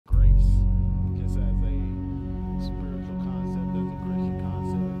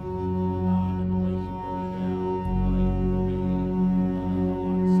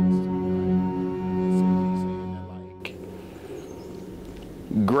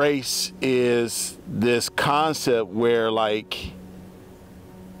grace is this concept where like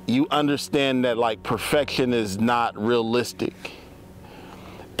you understand that like perfection is not realistic.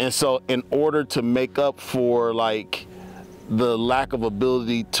 And so in order to make up for like the lack of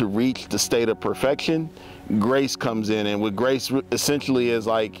ability to reach the state of perfection, grace comes in. And what grace essentially is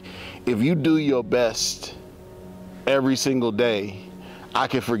like, if you do your best every single day, I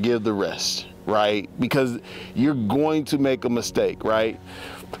can forgive the rest, right? Because you're going to make a mistake, right?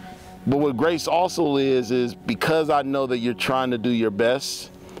 But what grace also is because I know that you're trying to do your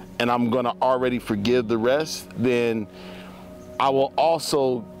best and I'm gonna already forgive the rest, then I will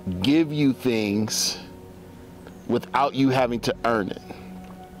also give you things without you having to earn it.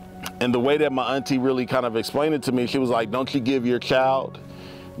 And the way that my auntie really kind of explained it to me, she was like, don't you give your child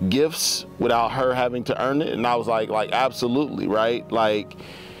gifts without her having to earn it? And I was like absolutely, right? Like,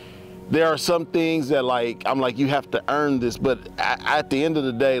 there are some things that like, I'm like, you have to earn this, but at the end of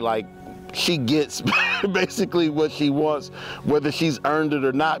the day, like, she gets basically what she wants, whether she's earned it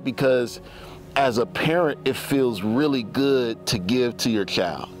or not, because as a parent, it feels really good to give to your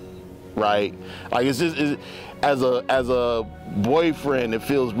child, right? Like it's as a boyfriend, it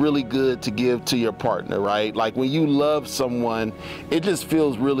feels really good to give to your partner, right? Like when you love someone, it just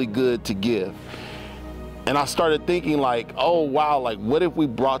feels really good to give. And I started thinking like, oh wow, like what if we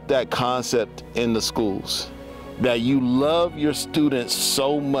brought that concept in the schools? That you love your students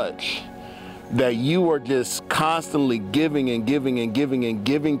so much that you are just constantly giving and giving and giving and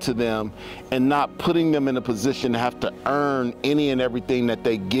giving to them and not putting them in a position to have to earn any and everything that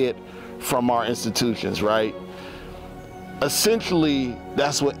they get from our institutions, right? Essentially,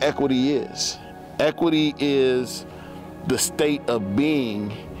 that's what equity is. Equity is the state of being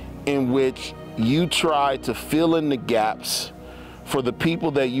in which you try to fill in the gaps for the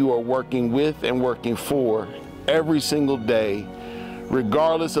people that you are working with and working for every single day,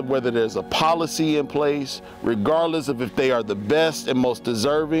 regardless of whether there's a policy in place, regardless of if they are the best and most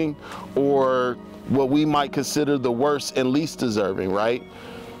deserving or what we might consider the worst and least deserving, right?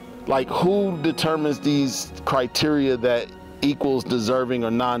 Like, who determines these criteria that equals deserving or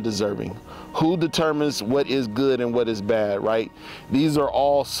non-deserving? Who determines what is good and what is bad, right? These are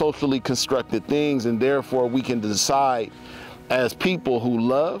all socially constructed things, and therefore we can decide as people who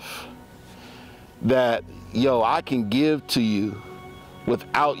love that, yo, I can give to you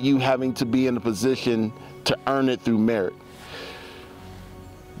without you having to be in a position to earn it through merit.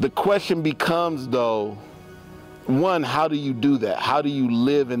 The question becomes, though, one, how do you do that? How do you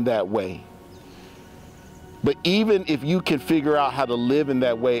live in that way? But even if you can figure out how to live in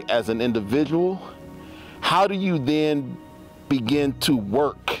that way as an individual, how do you then begin to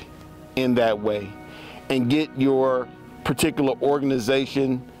work in that way and get your particular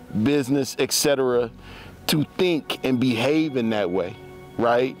organization, business, etc., to think and behave in that way,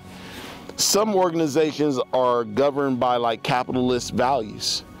 right? Some organizations are governed by like capitalist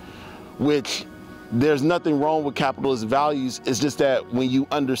values, which there's nothing wrong with capitalist values. It's just that when you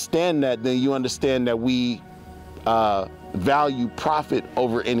understand that, then you understand that we value profit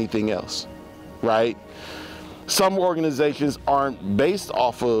over anything else, right? Some organizations aren't based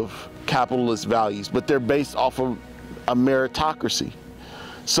off of capitalist values, but they're based off of a meritocracy.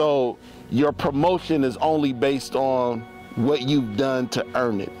 So your promotion is only based on what you've done to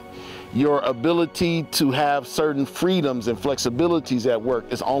earn it. Your ability to have certain freedoms and flexibilities at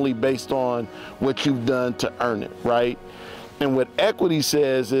work is only based on what you've done to earn it, right? And what equity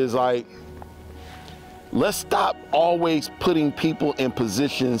says is like, let's stop always putting people in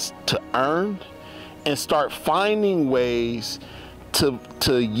positions to earn and start finding ways to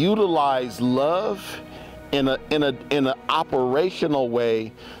utilize love in an operational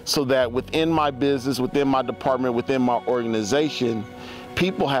way, so that within my business, within my department, within my organization,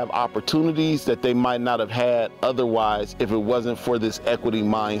 people have opportunities that they might not have had otherwise if it wasn't for this equity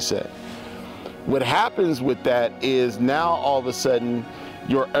mindset. What happens with that is now all of a sudden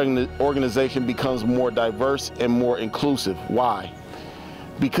your organization becomes more diverse and more inclusive. Why?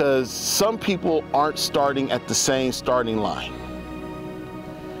 Because some people aren't starting at the same starting line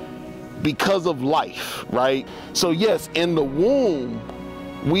because of life, right? So yes, in the womb,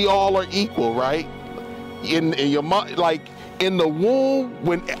 we all are equal, right? In your mind, like in the womb,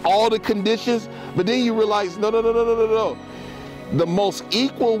 when all the conditions, but then you realize, no. The most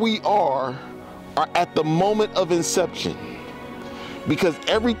equal we are at the moment of inception, because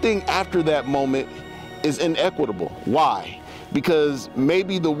everything after that moment is inequitable. Why? Because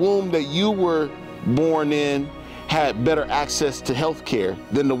maybe the womb that you were born in had better access to health care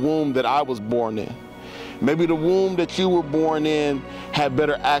than the womb that I was born in. Maybe the womb that you were born in had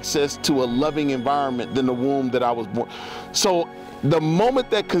better access to a loving environment than the womb that I was born. So The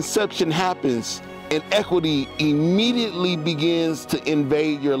moment that conception happens, inequity immediately begins to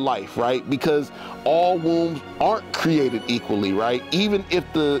invade your life, right? Because all wombs aren't created equally, right? Even if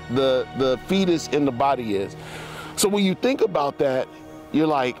the fetus in the body is. So when you think about that, you're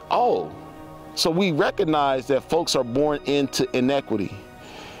like, oh, so we recognize that folks are born into inequity.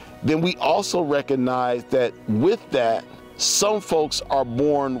 Then we also recognize that with that, some folks are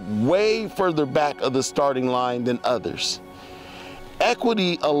born way further back of the starting line than others.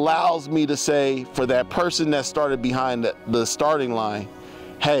 Equity allows me to say, for that person that started behind the starting line,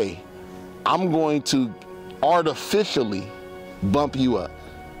 hey, I'm going to artificially bump you up.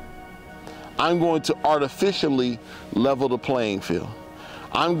 I'm going to artificially level the playing field.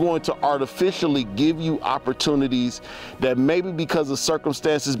 I'm going to artificially give you opportunities that maybe because of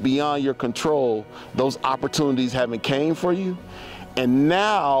circumstances beyond your control, those opportunities haven't came for you. And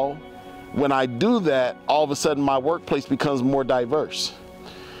now, when I do that, all of a sudden my workplace becomes more diverse.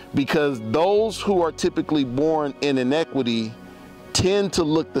 Because those who are typically born in inequity tend to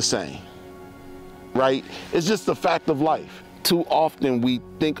look the same, right? It's just a fact of life. Too often we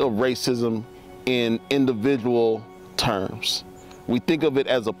think of racism in individual terms. We think of it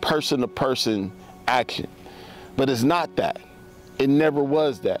as a person-to-person action, but it's not that. It never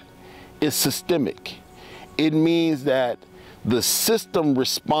was that. It's systemic. It means that the system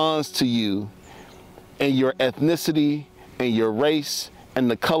responds to you and your ethnicity and your race and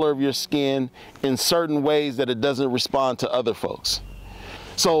the color of your skin in certain ways that it doesn't respond to other folks.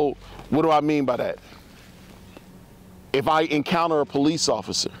 So what do I mean by that? If I encounter a police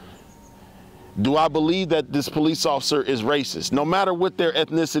officer, do I believe that this police officer is racist, no matter what their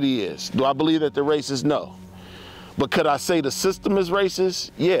ethnicity is? Do I believe that they're racist? No. But could I say the system is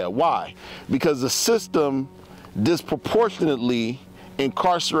racist? Yeah. Why? Because the system disproportionately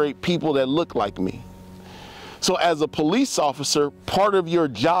incarcerate people that look like me. So as a police officer, part of your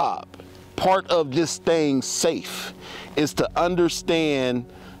job, part of just staying safe, is to understand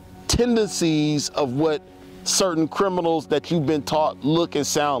tendencies of what certain criminals that you've been taught look and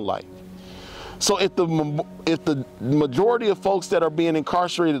sound like. So if the majority of folks that are being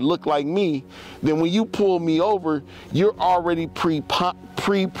incarcerated look like me, then when you pull me over, you're already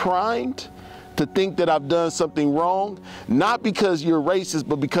pre-primed to think that I've done something wrong, not because you're racist,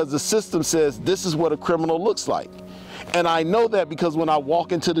 but because the system says this is what a criminal looks like. And I know that because when I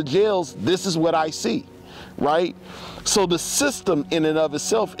walk into the jails, this is what I see, right? So the system in and of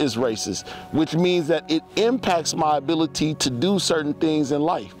itself is racist, which means that it impacts my ability to do certain things in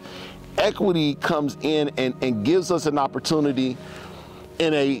life. Equity comes in and gives us an opportunity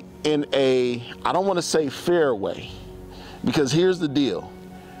in a, I don't want to say fair way, because here's the deal.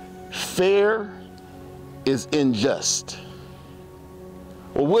 Fair is unjust.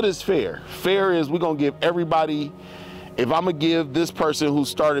 Well, what is fair? Fair is we're going to give everybody, if I'm going to give this person who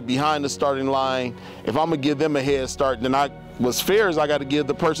started behind the starting line, if I'm going to give them a head start, then what's fair is I got to give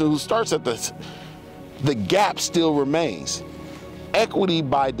the person who starts at the gap still remains. Equity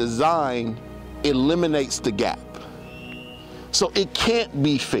by design eliminates the gap. So it can't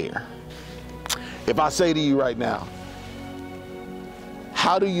be fair. If I say to you right now,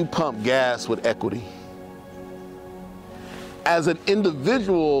 how do you pump gas with equity? As an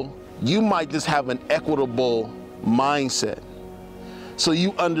individual, you might just have an equitable mindset. So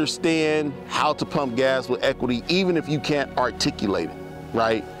you understand how to pump gas with equity, even if you can't articulate it,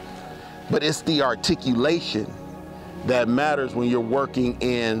 right? But it's the articulation that matters when you're working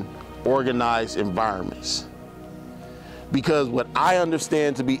in organized environments. Because what I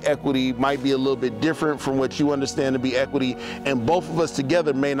understand to be equity might be a little bit different from what you understand to be equity, and both of us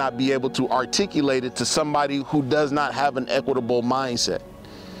together may not be able to articulate it to somebody who does not have an equitable mindset.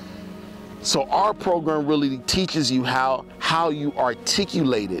 So our program really teaches you how you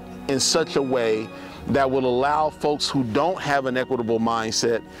articulate it in such a way that will allow folks who don't have an equitable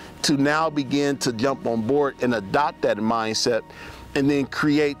mindset to now begin to jump on board and adopt that mindset, and then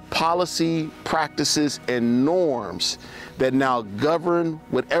create policy, practices, and norms that now govern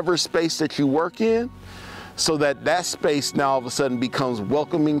whatever space that you work in, so that that space now all of a sudden becomes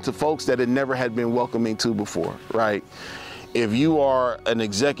welcoming to folks that it never had been welcoming to before, right? If you are an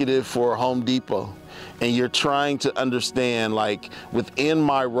executive for Home Depot and you're trying to understand, like, within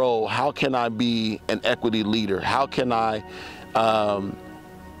my role, how can I be an equity leader? How can I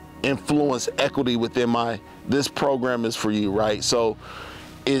influence equity within this program is for you, right? So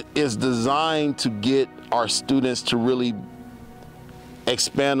it is designed to get our students to really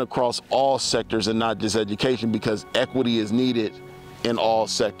expand across all sectors and not just education, because equity is needed in all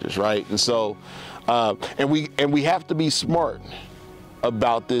sectors, right? And so, and we have to be smart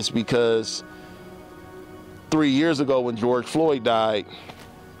about this, because 3 years ago when George Floyd died,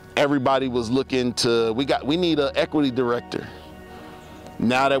 everybody was looking to, we need an equity director.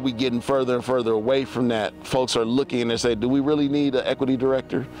 Now that we're getting further and further away from that, folks are looking and they say, do we really need an equity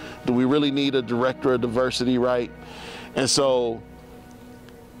director? Do we really need a director of diversity, right? And so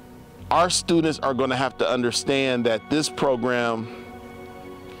our students are going to have to understand that this program,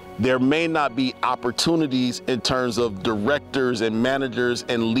 there may not be opportunities in terms of directors and managers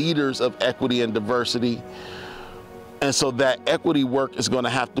and leaders of equity and diversity. And so that equity work is going to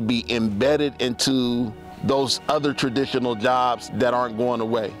have to be embedded into those other traditional jobs that aren't going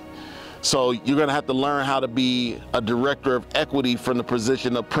away. So you're going to have to learn how to be a director of equity from the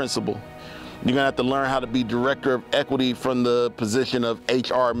position of principal. You're going to have to learn how to be director of equity from the position of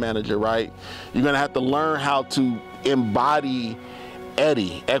HR manager, right? You're going to have to learn how to embody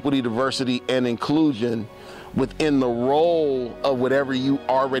EDIE, equity, diversity, and inclusion within the role of whatever you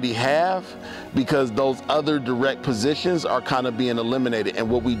already have, because those other direct positions are kind of being eliminated. And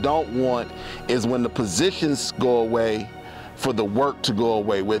what we don't want is when the positions go away, for the work to go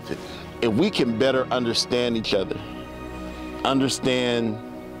away with it. If we can better understand each other, understand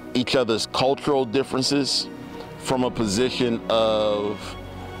each other's cultural differences from a position of,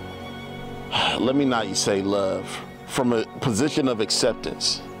 let me not say love, from a position of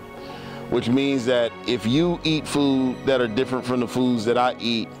acceptance. Which means that if you eat food that are different from the foods that I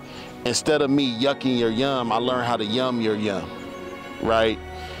eat, instead of me yucking your yum, I learn how to yum your yum, right?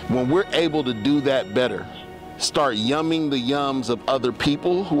 When we're able to do that better, start yumming the yums of other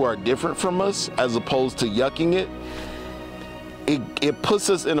people who are different from us, as opposed to yucking it, it puts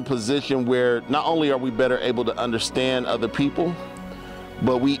us in a position where not only are we better able to understand other people,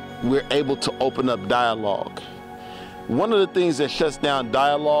 but we're able to open up dialogue. One of the things that shuts down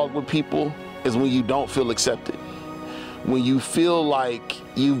dialogue with people is when you don't feel accepted. When you feel like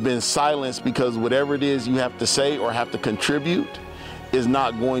you've been silenced because whatever it is you have to say or have to contribute is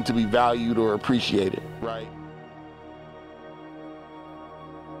not going to be valued or appreciated, right?